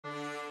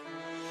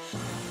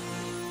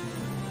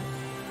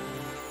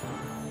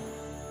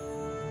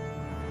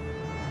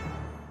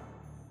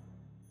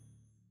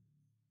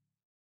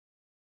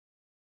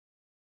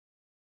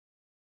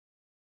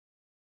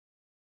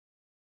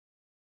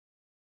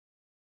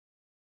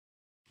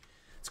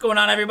What's going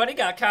on, everybody?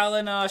 Got Kyle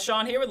and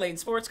Sean here with Layton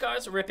Sports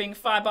Cards, ripping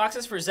 5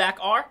 boxes for Zach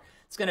R.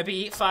 It's going to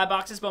be 5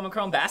 boxes Bowman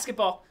Chrome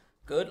basketball.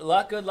 Good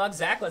luck,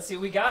 Zach. Let's see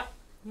what we got.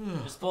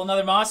 Just pull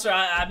another monster.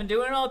 I've been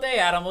doing it all day,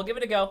 Adam. We'll give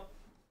it a go.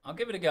 I'll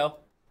give it a go.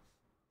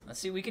 Let's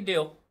see what we can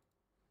do.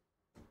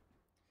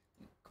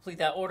 Complete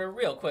that order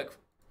real quick.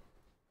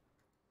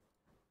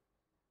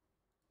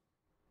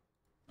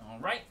 All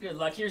right, good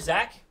luck here,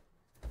 Zach.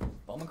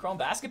 Bowman Chrome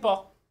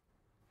basketball.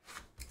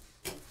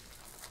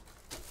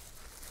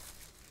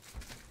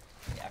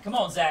 Yeah, come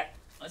on, Zach.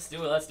 Let's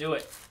do it. Let's do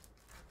it.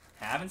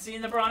 Haven't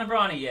seen the Braun and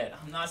Brawny yet.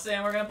 I'm not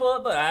saying we're going to pull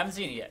it, but I haven't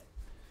seen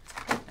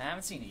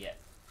it yet.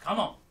 Come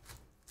on.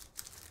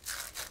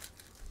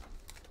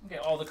 Get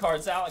all the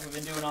cards out like we've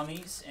been doing on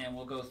these, and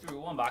we'll go through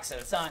one box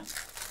at a time.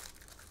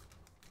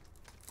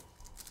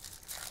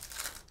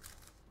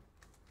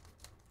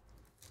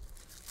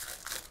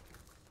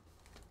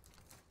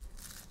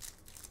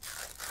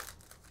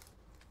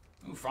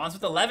 Ooh, Franz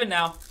with 11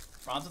 now.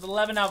 Franz with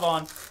 11 now,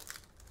 Vaughn.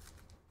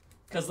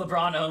 Because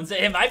LeBron owns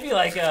it. It might be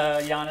like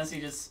Giannis. He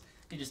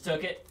just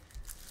took it.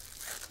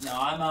 No,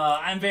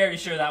 I'm very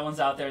sure that one's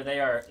out there. They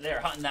are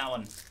hunting that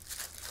one.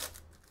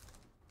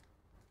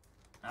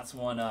 That's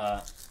one.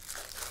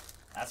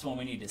 That's one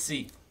we need to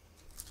see.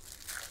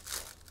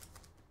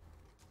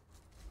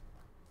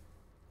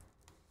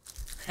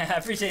 I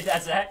appreciate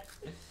that, Zach.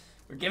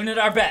 We're giving it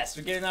our best.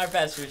 We're giving it our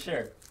best for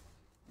sure.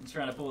 I'm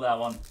trying to pull that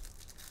one.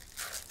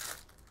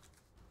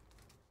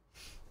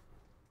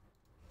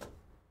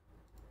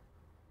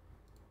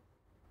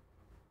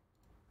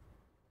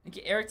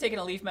 Thank you, Eric, taking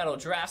a Leaf Metal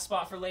draft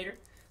spot for later.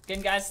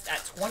 Again, guys,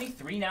 at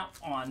 23 now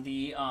on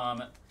the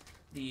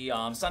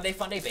Sunday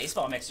Funday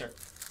baseball mixer.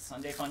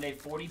 Sunday Funday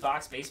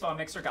 40-box baseball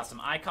mixer. Got some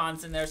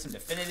icons in there, some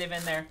definitive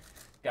in there.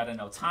 Got an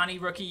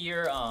Ohtani rookie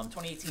year,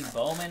 2018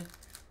 Bowman.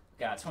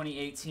 Got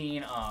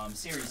 2018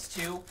 Series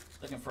 2.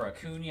 Looking for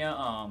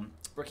Acuna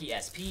rookie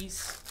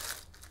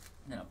SPs.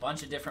 And then a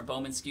bunch of different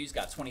Bowman SKUs.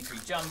 Got 23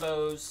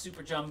 jumbos,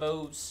 super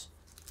jumbos.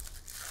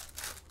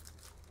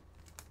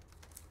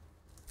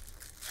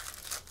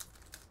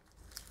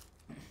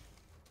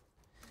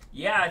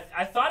 Yeah,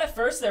 I thought at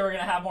first they were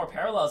going to have more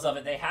parallels of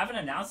it. They haven't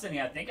announced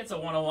any. I think it's a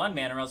 101,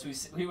 man, or else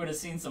we would have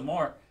seen some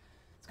more.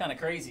 It's kind of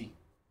crazy.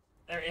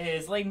 There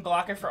is Leighton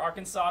Blocker for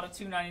Arkansas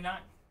to $2.99.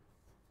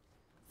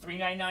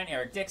 $3.99,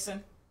 Eric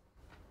Dixon.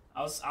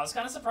 I was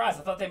kind of surprised.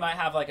 I thought they might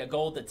have like a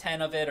gold to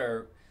 10 of it,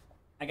 or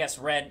I guess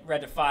red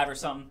to 5 or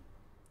something,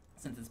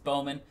 since it's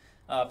Bowman.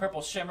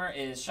 Purple Shimmer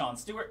is Sean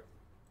Stewart.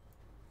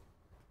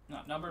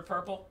 Not numbered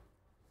purple.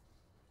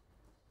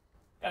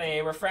 Got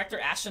a Refractor,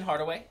 Ashton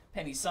Hardaway,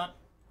 Penny Sun.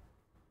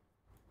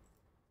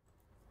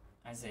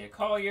 Isaiah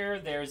Collier.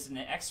 There's an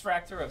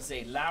X-Fractor of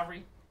Zayd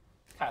Lowry.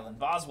 Kylan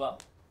Boswell.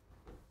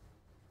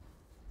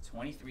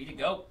 23 to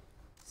go.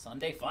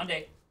 Sunday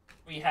Funday.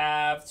 We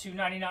have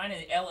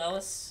 $2.99 in L.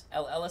 Ellis.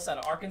 L. Ellis out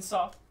of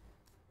Arkansas.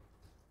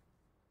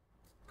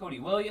 Cody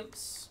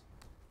Williams.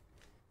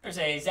 There's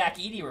a Zach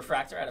Edey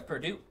Refractor out of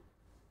Purdue.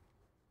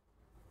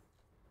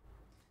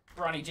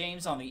 Bronny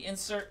James on the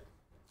insert.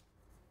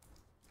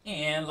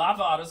 And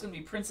Lava Auto is going to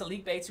be Prince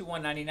Elite Bay to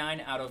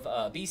 $1.99 out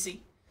of BC.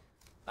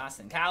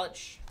 Boston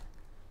College.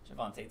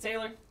 Javante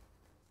Taylor.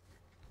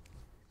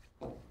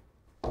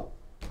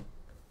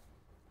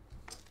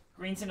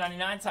 Green to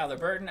 99, Tyler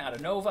Burton out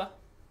of Nova.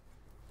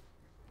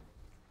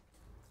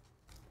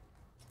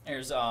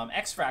 There's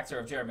X-Fractor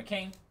of Jared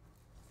McCain.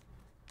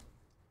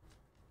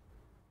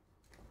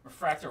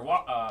 Refractor,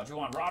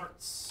 Juwan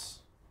Roberts.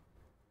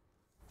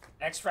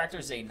 X-Fractor,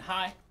 Zayden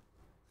High.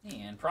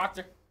 And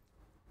Proctor.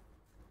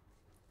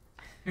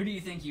 Who do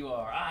you think you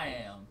are? I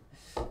am.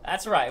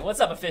 That's right.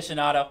 What's up,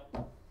 aficionado?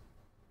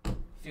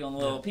 Feeling a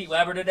little Pete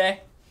Weber today.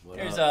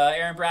 There's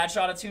Aaron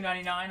Bradshaw to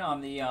 $2.99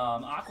 on the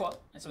Aqua.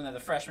 That's one of the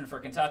freshmen for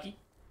Kentucky.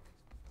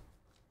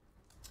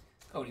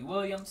 Cody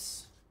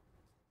Williams.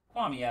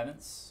 Kwame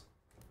Evans.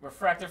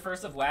 Refractor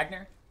first of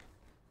Wagner.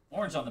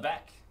 Orange on the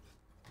back.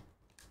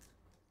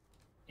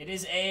 It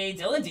is a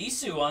Dylan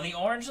Disu on the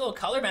orange. Little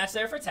color match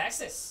there for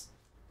Texas.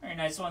 Very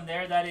nice one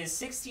there. That is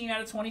 16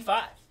 out of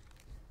 25.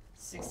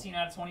 16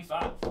 out of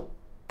 25.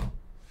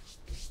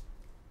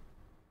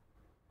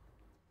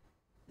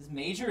 His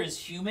major is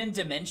Human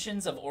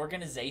Dimensions of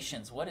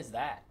Organizations. What is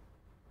that?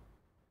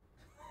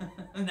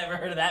 Never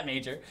heard of that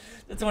major.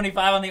 The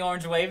 25 on the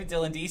orange wave,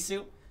 Dylan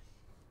Disu.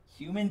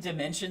 Human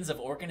Dimensions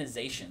of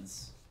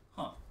Organizations.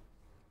 Huh.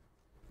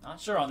 Not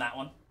sure on that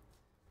one.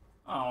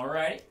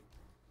 Alrighty.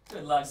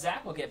 Good luck,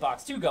 Zach. We'll get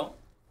box 2 going.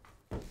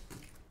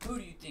 Who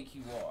do you think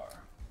you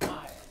are?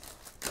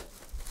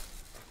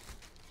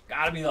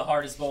 Gotta be the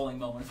hardest bowling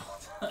moment of all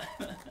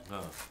time.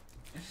 Oh.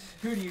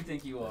 Who do you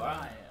think you are?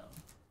 I am.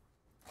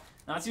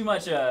 Not too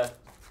much,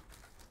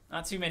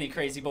 not too many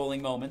crazy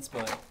bowling moments,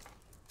 but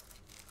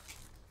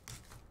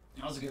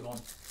that was a good one.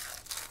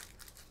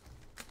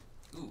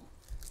 Ooh,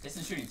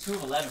 distance shooting 2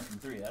 of 11 from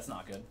 3. That's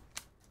not good.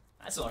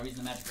 That's the only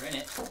reason the Magic are in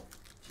it.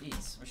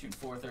 Jeez, we're shooting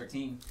 4 of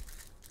 13.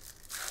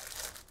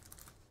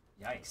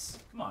 Yikes.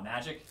 Come on,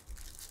 Magic.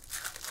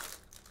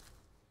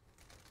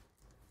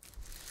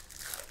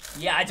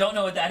 Yeah, I don't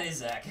know what that is,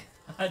 Zach.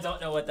 I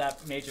don't know what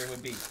that major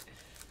would be.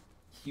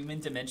 Human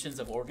dimensions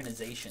of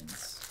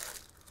organizations.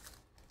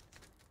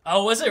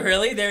 Oh, was it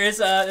really? There's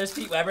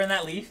Pete Weber in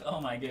that leaf?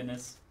 Oh my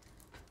goodness.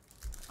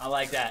 I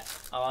like that.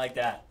 I like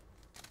that.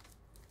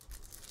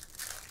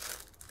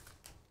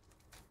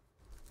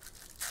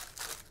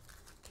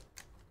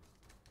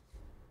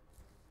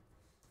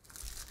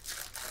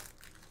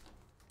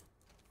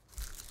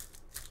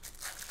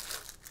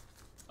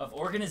 Of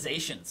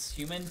organizations.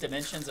 Human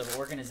dimensions of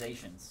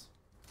organizations.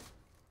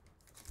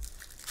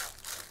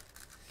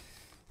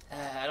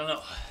 I don't know.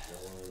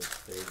 One of those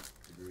fake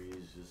degrees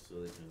just so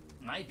they can...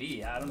 Might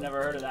be. I've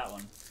never heard of that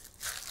one.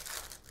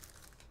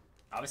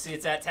 Obviously,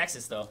 it's at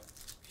Texas, though.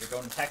 If you're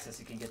going to Texas,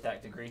 you can get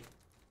that degree.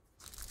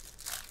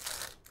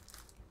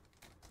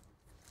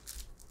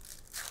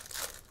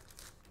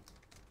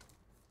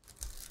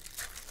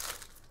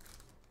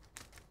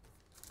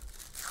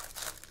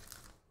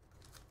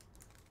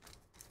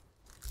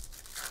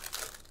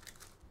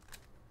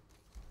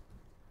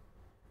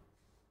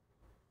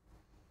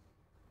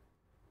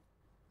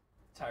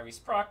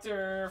 Tyrese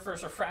Proctor,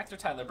 first refractor,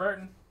 Tyler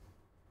Burton.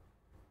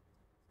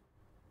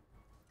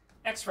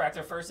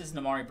 X-Fractor first is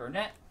Namari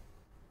Burnett.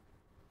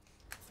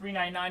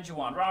 399,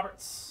 Juwan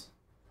Roberts.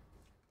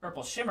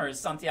 Purple Shimmer is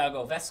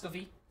Santiago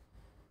Vescovi.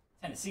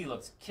 Tennessee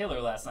looked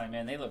killer last night,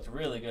 man. They looked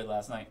really good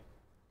last night.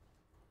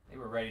 They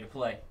were ready to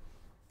play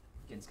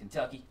against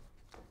Kentucky.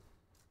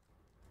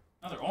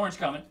 Another orange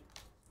coming.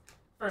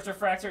 First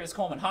refractor is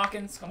Coleman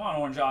Hawkins. Come on,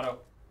 orange auto.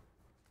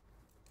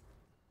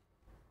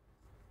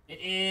 It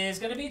is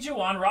going to be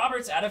Juwan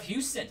Roberts out of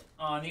Houston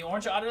on the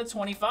orange auto to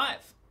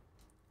 25.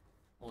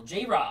 Well,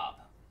 J-Rob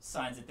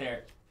signs it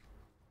there.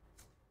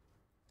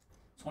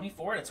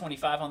 24 to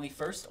 25 on the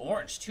first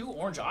orange. 2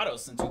 orange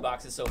autos in 2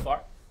 boxes so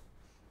far.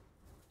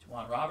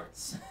 Juwan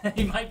Roberts.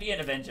 He might be an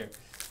Avenger.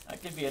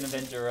 That could be an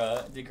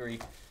Avenger degree.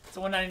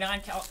 To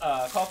 199,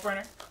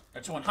 Kalkbrenner.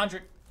 Or to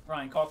 100,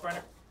 Ryan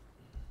Kalkbrenner.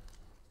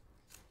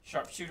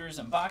 Sharpshooters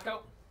and Baco.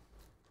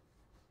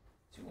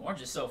 2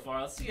 oranges so far.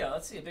 Let's see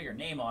a bigger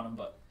name on them,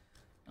 but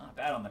not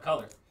bad on the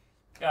color.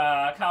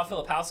 Kyle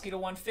Filipowski to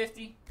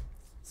 150.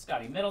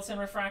 Scotty Middleton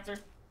refractor.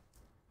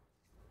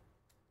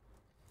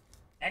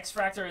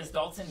 X-Fractor is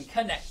Dalton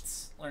Connect.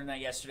 Learned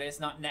that yesterday. It's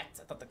not Nect.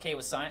 I thought the K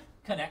was silent.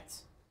 Connect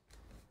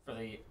for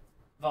the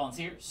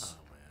Volunteers.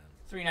 Oh, man.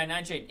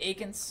 399, Jade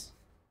Akins.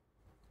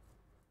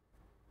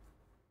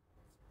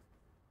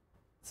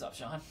 What's up,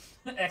 Sean?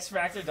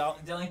 X-Fractor,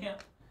 Dillingham.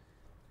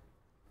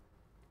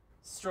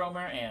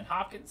 Stromer and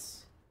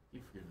Hopkins. You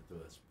forget to throw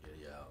that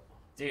spaghetti out.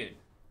 Dude.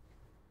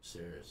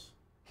 Serious.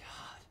 God.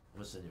 I'm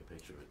going to send you a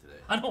picture of it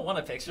today. I don't want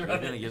a picture of it.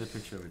 I'm going to get a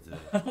picture of it today.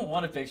 I don't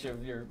want a picture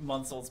of your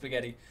months-old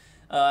spaghetti.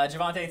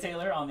 Javante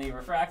Taylor on the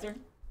refractor.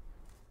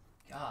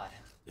 God.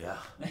 Yeah.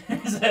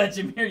 There's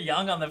Jameer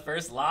Young on the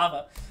first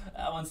lava.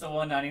 That one's the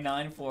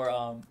 199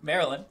 for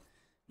Maryland.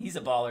 He's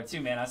a baller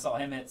too, man. I saw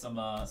him hit some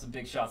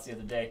big shots the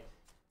other day.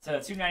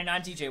 To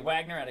 299, DJ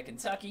Wagner out of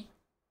Kentucky.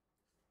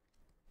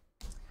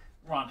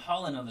 Ron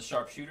Holland on the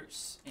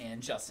sharpshooters.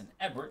 And Justin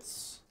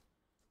Edwards.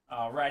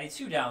 Alrighty,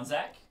 2 down,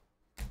 Zach.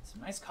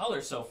 Some nice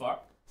colors so far.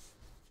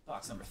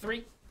 Box number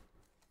 3.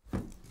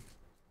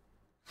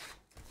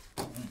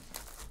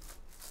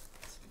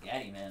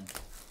 Spaghetti, man.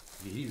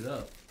 You heat it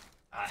up.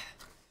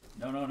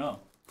 No.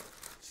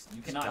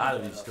 You cannot. It's gotta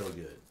heat be that still up.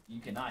 good. You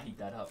cannot heat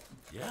that up.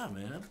 Yeah,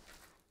 man.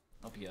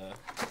 I'll be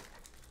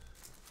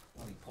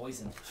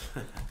poisoned.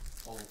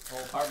 whole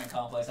apartment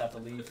complex have to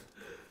leave.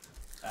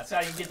 That's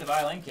how you get the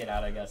violin kit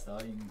out, I guess, though.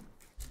 You can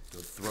Go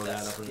throw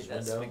that up in his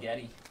get that window.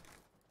 spaghetti.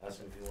 Ask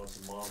him if he wants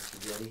some mom's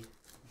spaghetti.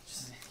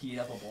 Just heat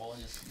up a bowl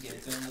and just give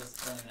it to him.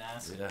 Just don't even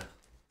ask. Yeah.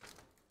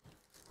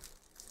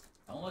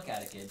 Don't look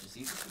at it, kid. Just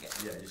eat the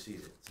spaghetti. Yeah, just eat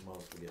it. It's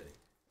mom's spaghetti.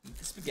 Eat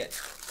the spaghetti.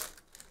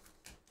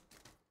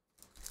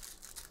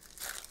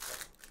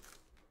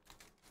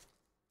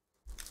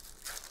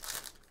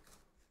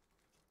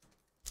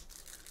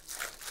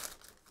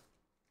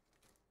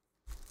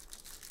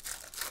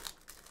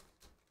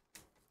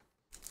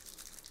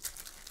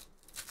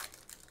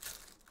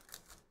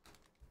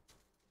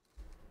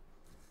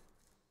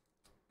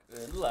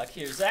 Good luck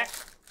here, Zach.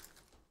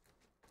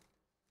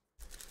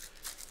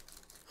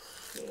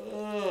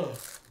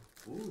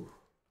 Ooh.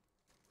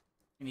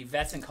 Any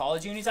vets in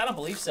college unis? I don't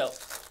believe so.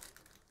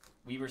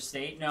 Weber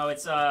State? No,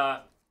 it's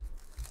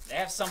they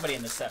have somebody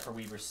in the set for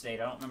Weber State.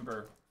 I don't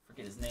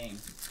forget his name.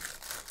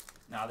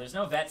 No, there's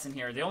no vets in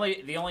here. The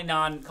only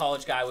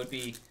non-college guy would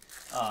be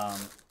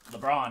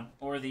LeBron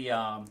or the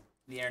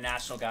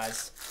international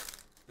guys,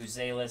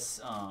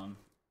 Buzelis,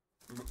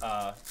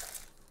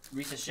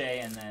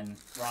 Ricochet, and then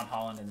Ron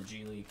Holland in the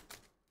G League.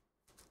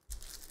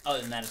 Other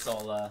than that, it's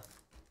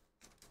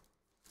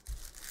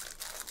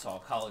all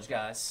college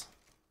guys.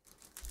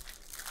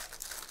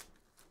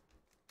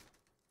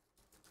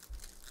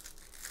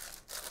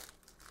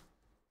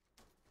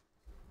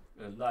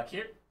 Good luck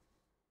here.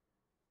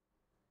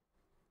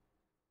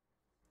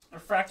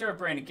 Refractor of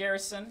Brandon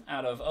Garrison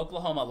out of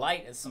Oklahoma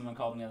Light, as someone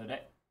called him the other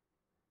day.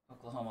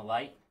 Oklahoma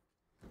Light.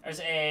 There's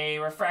a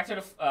refractor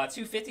to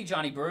 250,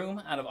 Johnny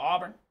Broom out of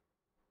Auburn.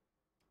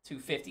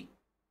 250.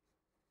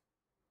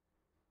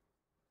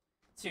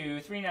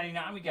 To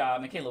 399, we got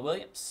Michaela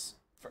Williams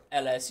for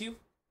LSU.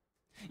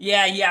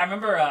 Yeah, I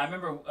remember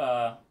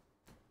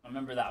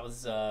that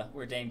was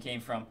where Dame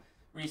came from.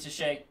 We used to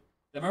shake.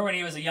 I remember when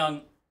he was a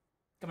young,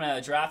 coming out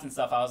of the draft and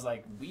stuff, I was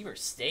like, Weber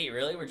State,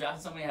 really? We're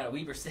drafting somebody out of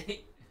Weber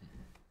State?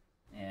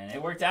 And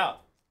it worked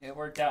out. It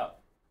worked out.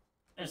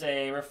 There's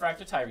a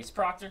refractor, Tyrese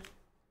Proctor.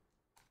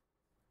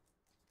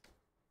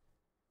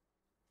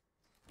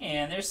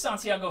 And there's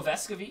Santiago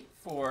Vescovi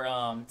for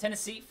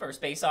Tennessee, first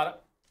base auto.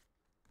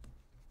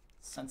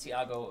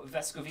 Santiago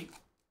Vescovi.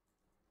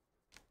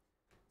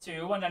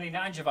 To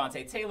 199,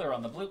 Javante Taylor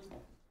on the blue.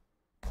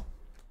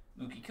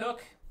 Mookie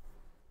Cook.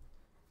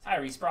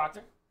 Tyrese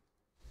Proctor.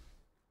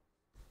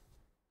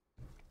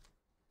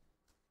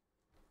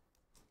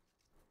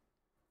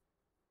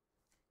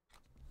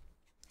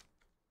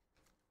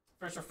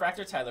 First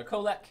refractor, Tyler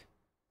Kolek.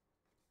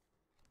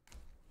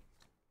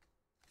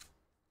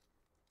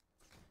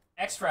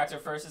 X-Fractor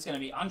first is going to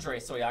be Andrei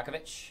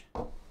Stojakovic.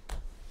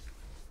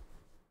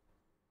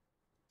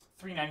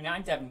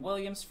 399, Devin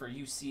Williams for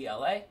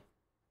UCLA.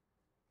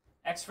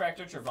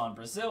 X-Fractor, Trevon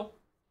Brazil.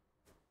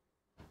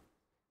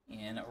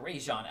 And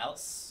Rajon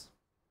Ellis.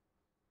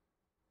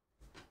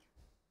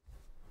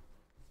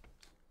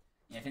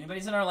 Yeah, if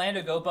anybody's in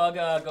Orlando, go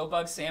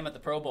bug Sam at the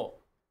Pro Bowl.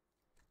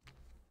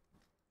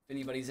 If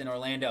anybody's in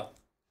Orlando,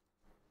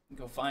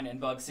 go find and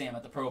bug Sam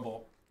at the Pro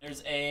Bowl.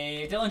 There's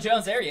a Dylan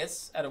Jones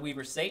Arias out of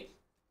Weber State.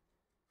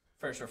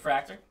 First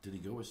refractor. Did he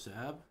go with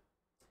Sab?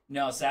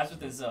 No, Sab's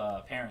with his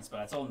parents, but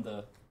I told him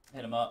to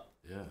hit him up.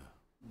 Yeah.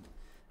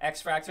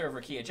 X-Fractor of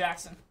Rakia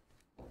Jackson.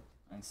 I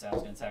think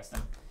Sab's going to text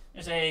him.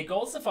 There's a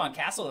gold Stephon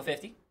Castle to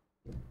 50.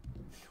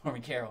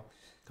 Corbin Carroll.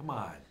 Come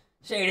on.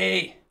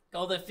 Shady.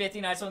 Gold to 50.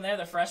 Nice one there.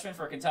 The freshman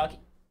for Kentucky.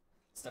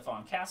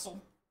 Stephon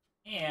Castle.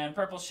 And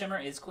purple shimmer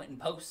is Quentin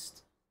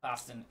Post.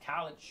 Boston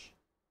College.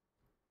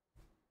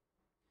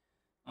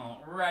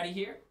 Alrighty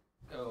here.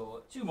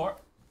 Go two more.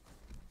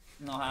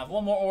 And I'll have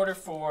one more order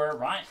for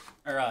Ryan.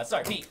 Or,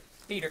 sorry,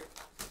 Peter.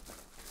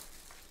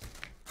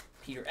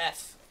 Peter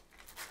F.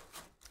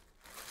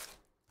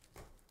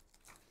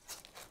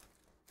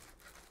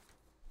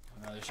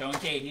 Oh, they're showing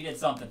Cade. He did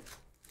something.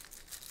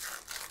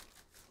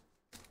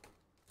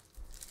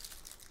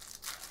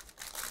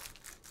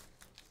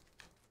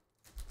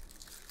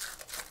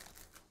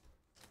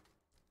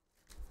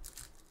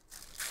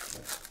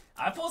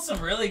 I pulled some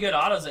really good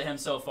autos at him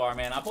so far,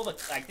 man. I pulled,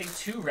 I think,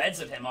 2 reds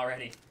of him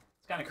already.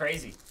 It's kind of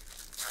crazy.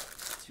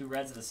 2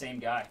 reds of the same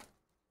guy.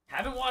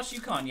 Haven't watched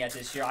UConn yet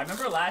this year. I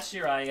remember last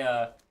year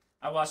I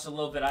watched a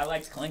little bit. I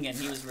liked Klingon.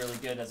 He was really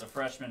good as a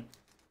freshman.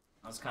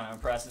 I was kind of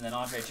impressed. And then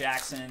Andre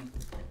Jackson.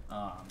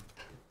 What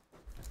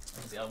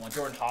was the other one?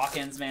 Jordan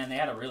Hawkins, man. They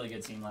had a really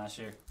good team last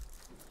year.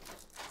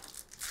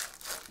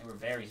 They were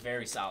very,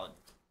 very solid.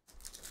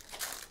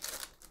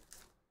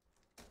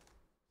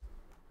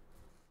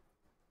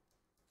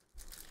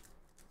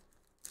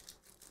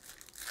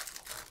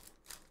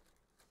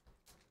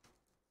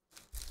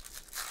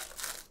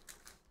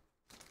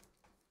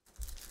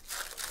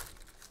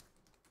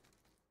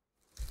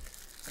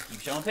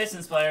 Showing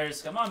Pistons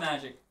players. Come on,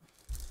 Magic.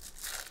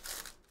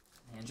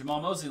 And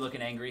Jamal Mosley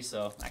looking angry,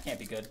 so that can't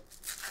be good.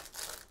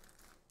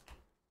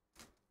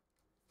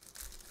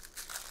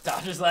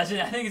 Dodgers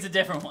legend. I think it's a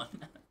different one.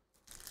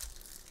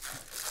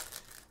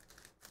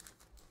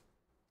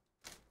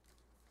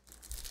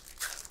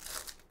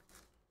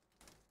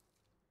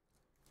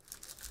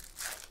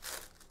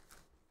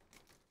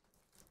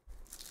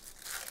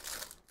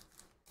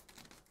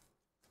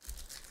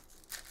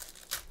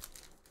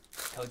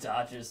 Go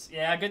Dodgers.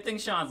 Yeah, good thing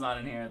Sean's not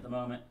in here at the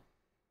moment.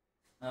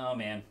 Oh,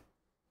 man.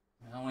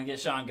 I don't want to get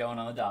Sean going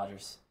on the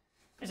Dodgers.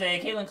 There's a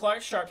Caitlin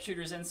Clark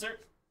sharpshooters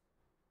insert.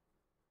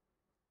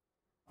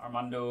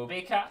 Armando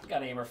Baycott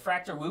got a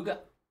refractor Wooga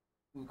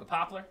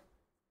Poplar.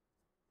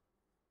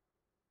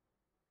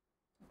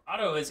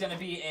 Auto is going to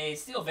be a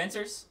Steel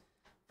Venters.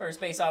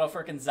 First base auto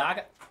for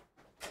Gonzaga.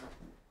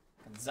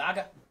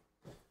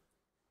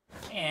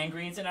 And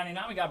green to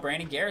 99, we got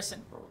Brandon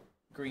Garrison.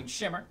 Green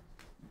shimmer.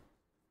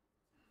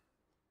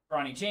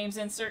 Bronny James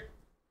insert.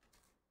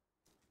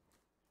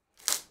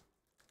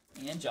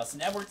 And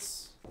Justin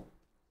Edwards.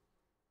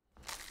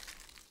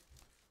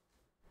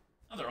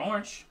 Another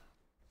orange.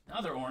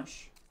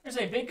 There's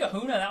a big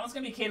kahuna. That one's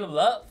going to be Caleb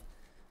Love.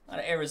 Out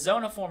of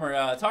Arizona,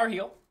 former Tar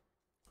Heel.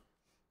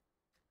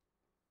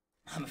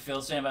 I'm a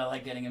Phil's fan, but I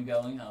like getting him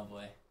going. Oh,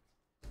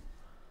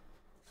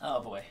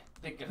 boy.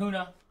 Big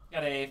kahuna.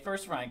 Got a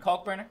first Ryan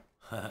Kalkbrenner.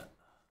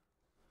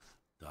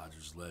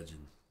 Dodgers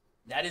legend.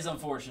 That is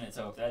unfortunate,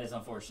 Toke. That is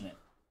unfortunate.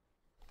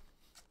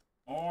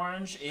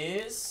 Orange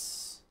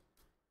is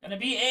going to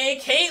be a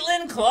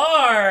Caitlin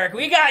Clark.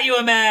 We got you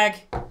a mag.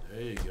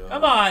 There you go.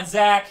 Come on,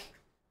 Zach.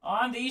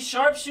 On the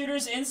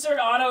sharpshooters insert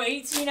auto,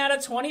 18 out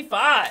of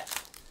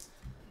 25.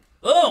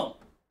 Boom.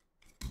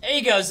 There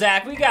you go,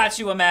 Zach. We got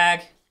you a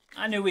mag.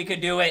 I knew we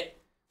could do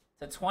it.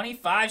 The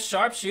 25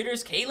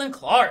 sharpshooters, Caitlin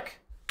Clark.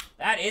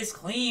 That is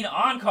clean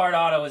on-card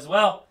auto as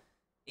well.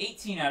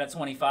 18 out of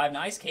 25.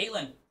 Nice,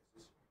 Caitlin.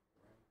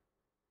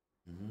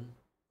 Mm-hmm.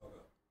 Okay.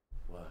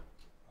 What?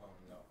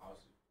 No, I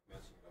was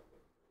mentioning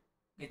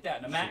Stick that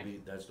in a Mac.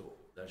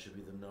 That should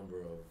be the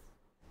number of.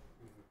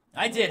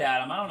 I did,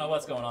 Adam. I don't know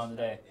what's going on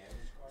today.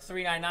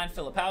 399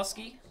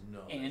 Filipowski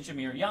and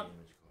Jameer Young.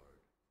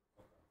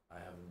 I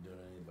haven't done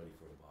anybody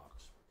for a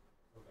box.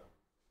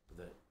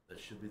 But that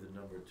should be the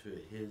number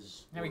to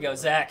his. There we go,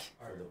 Zach.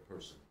 For the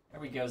person.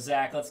 There we go,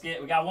 Zach.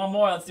 We got one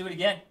more. Let's do it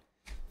again.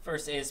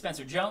 First is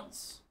Spencer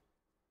Jones.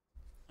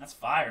 That's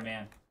fire,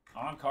 man.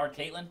 On card,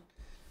 Caitlin.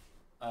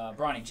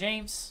 Bronny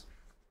James.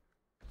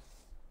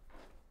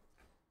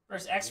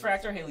 First X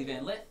Factor, Haley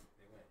Van Lith.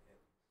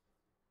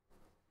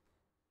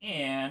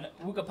 And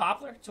Wooka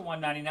Poplar to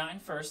 199.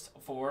 First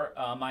for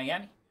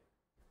Miami.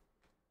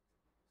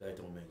 That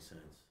don't make sense.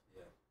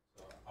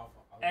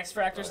 X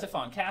Factor,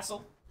 Stephon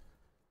Castle.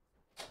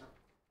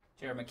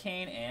 Jared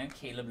McCain and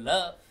Caleb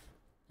Love.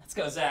 Let's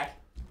go, Zach.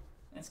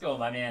 Let's go,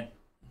 my man.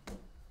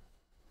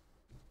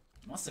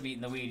 Must have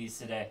eaten the Wheaties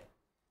today.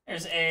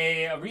 There's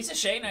a Risa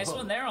Shea, nice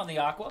one there on the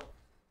Aqua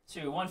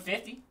to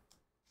 150.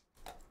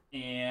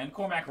 And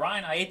Cormac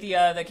Ryan, I ate the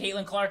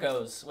Caitlin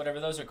Clarkos,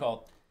 whatever those are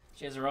called.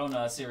 She has her own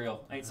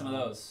cereal. I ate some of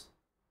those.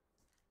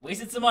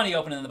 Wasted some money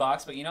opening the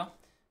box, but you know.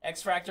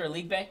 X Factor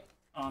League Bay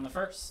on the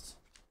first.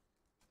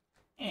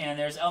 And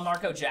there's El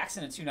Marco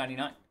Jackson at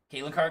 299.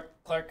 Caitlin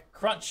Clark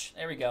Crunch.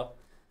 There we go.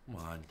 Come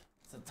on.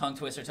 It's a tongue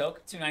twister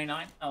toke.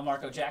 299. El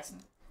Marco Jackson.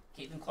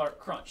 Caitlin Clark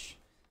Crunch.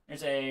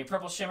 There's a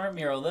Purple Shimmer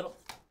Miro Little.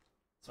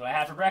 That's what I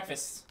had for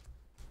breakfast.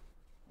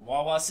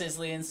 Wawa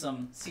Sizzly and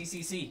some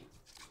CCC.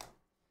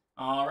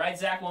 All right,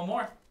 Zach, one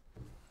more.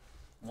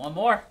 One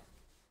more.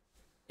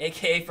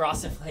 AKA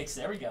Frosted Flakes.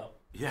 There we go.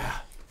 Yeah.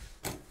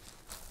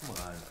 Come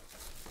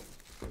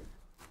on.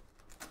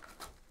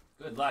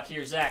 Good luck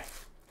here, Zach.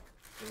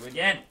 Do it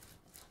again.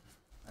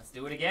 Let's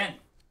do it again.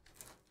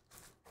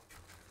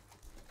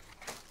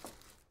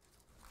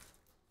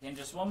 And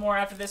just one more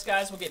after this,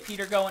 guys. We'll get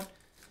Peter going.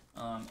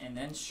 And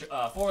then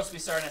Forrest will be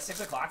starting at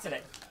 6 o'clock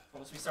today.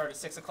 Forrest will be starting at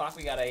 6 o'clock.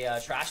 We got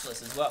a trash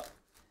list as well.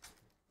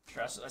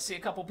 I see a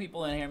couple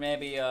people in here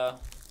maybe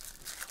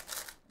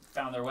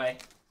found their way.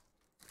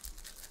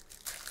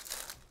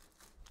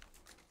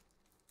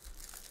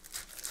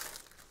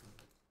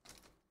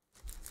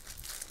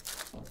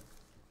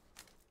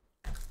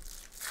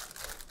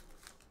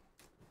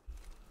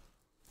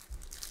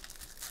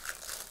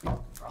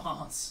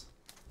 Franz.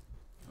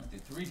 Went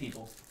through 3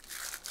 people.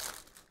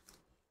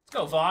 Let's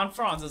go, Vaughn.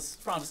 Franz is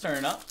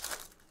turning up.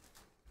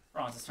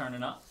 Franz is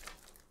turning up.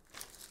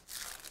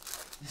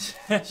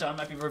 Sean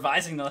might be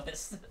revising the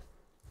list.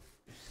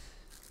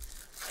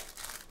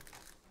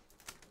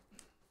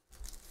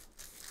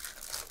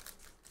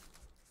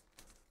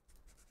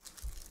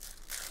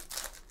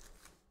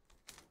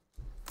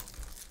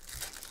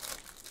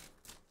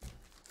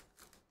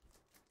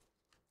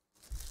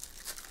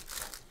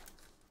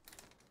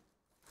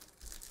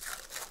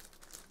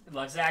 Good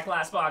luck, Zach.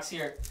 Last box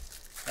here.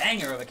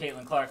 Banger of a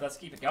Caitlin Clark. Let's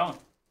keep it going.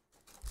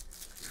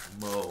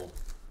 Mo.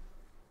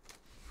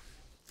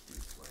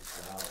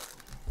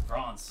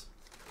 Bronze.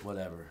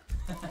 Whatever.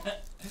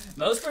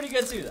 Mo's pretty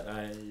good too,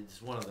 though.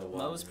 It's one of the ones.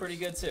 Mo's pretty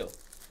good too.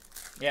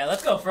 Yeah,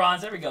 let's go,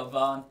 Franz. There we go,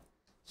 Vaughn.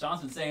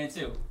 Sean's been saying it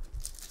too.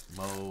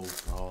 Mo,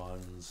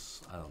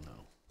 Franz, I don't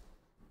know.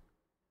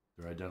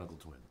 They're identical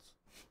twins.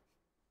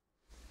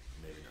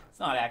 Maybe not. It's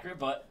not accurate,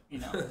 but, you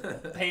know.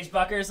 Paige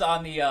Bucker's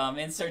on the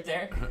insert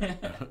there.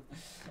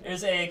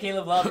 There's a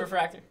Caleb Love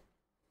refractor.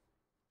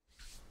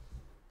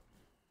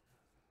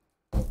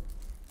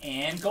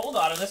 And gold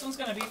auto. This one's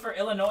going to be for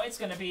Illinois. It's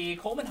going to be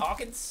Coleman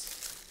Hawkins.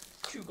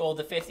 2 gold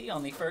to 50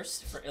 on the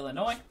first for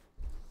Illinois.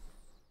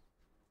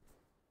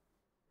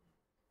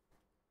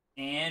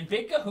 And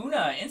Big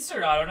Kahuna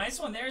insert auto. Nice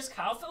one. There's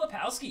Kyle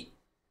Filipowski.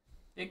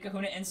 Big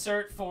Kahuna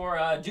insert for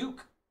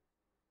Duke.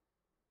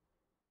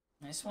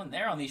 Nice one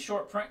there on the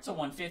short print to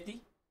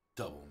 150.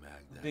 Double mag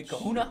that Big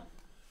Kahuna.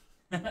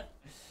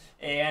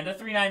 And a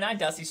 399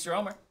 Dusty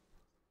Stromer.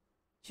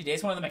 She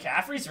dates one of the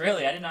McCaffreys?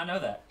 Really? I did not know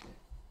that.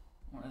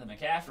 One of the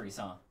McCaffreys,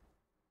 huh?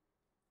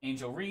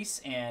 Angel Reese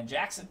and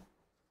Jackson.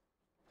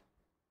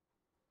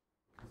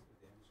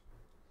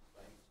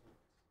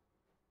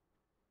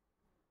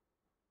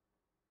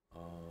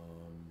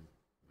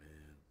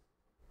 Man.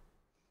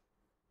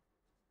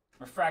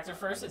 Refractor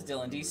first is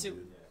Dylan Disu.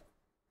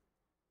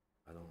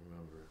 I don't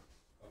remember.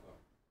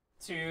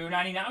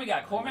 299, we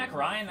got Cormac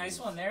Ryan.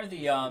 Nice one there.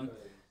 The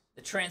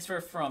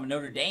transfer from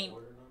Notre Dame.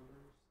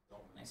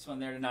 Nice one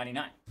there to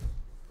 99.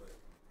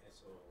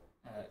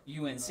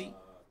 UNC.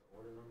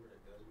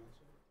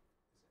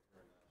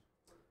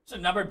 So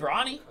numbered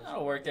Bronny.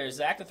 That'll work there.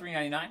 Zach to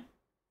 399.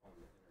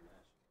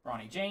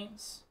 Bronny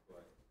James.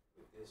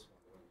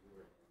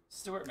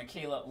 Stuart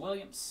Michaela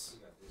Williams.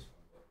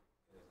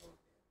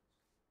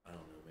 I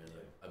don't know, man.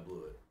 I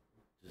blew it.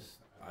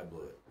 I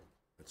blew it.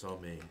 It's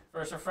on me.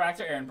 First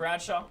refractor, Aaron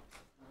Bradshaw.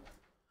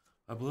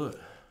 I blew it.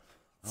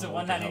 So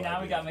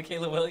 199, we got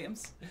Michaela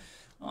Williams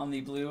on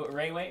the blue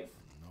Ray Wave.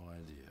 No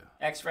idea.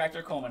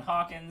 X-Fractor, Coleman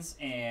Hawkins.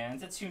 And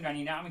to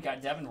 299, we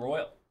got Devin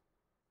Royal.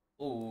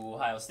 Ooh,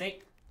 Ohio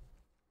State.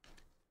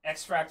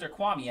 X-Fractor,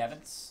 Kwame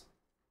Evans.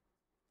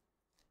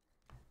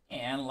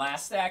 And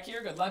last stack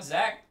here. Good luck,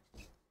 Zach.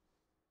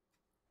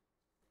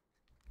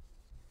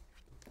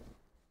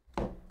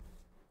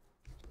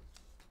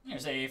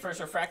 Here's a first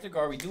refractor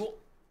Garvey Duel.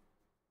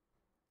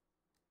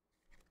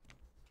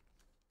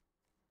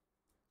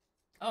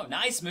 Oh,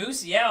 nice,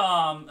 Moose.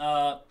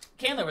 Yeah,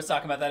 Candler was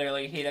talking about that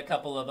earlier. He hit a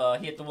couple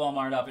of, he hit the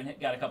Walmart up and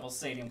got a couple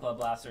Stadium Club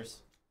blasters.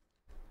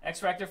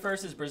 X-Fractor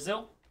first is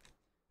Brazil.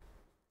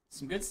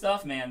 Some good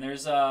stuff, man.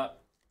 There's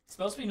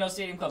supposed to be no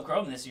Stadium Club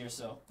Chrome this year,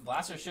 so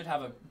blasters should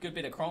have a good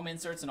bit of Chrome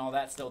inserts and all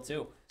that still,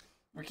 too.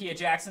 Rakia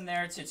Jackson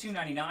there to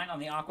 $2.99 on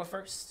the Aqua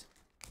first.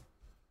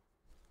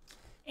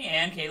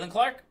 And Caitlin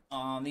Clark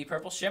on the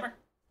Purple Shimmer.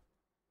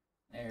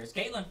 There's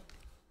Caitlin.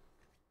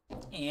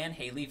 And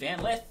Haley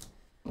Van Lith.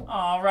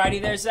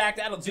 Alrighty there, Zach.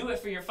 That'll do it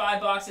for your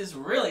 5 boxes.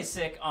 Really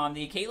sick on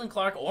the Caitlin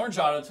Clark Orange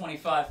Auto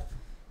 25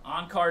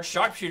 on-card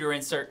sharpshooter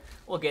insert.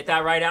 We'll get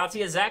that right out to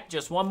you, Zach.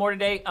 Just one more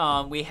today.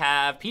 We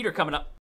have Peter coming up.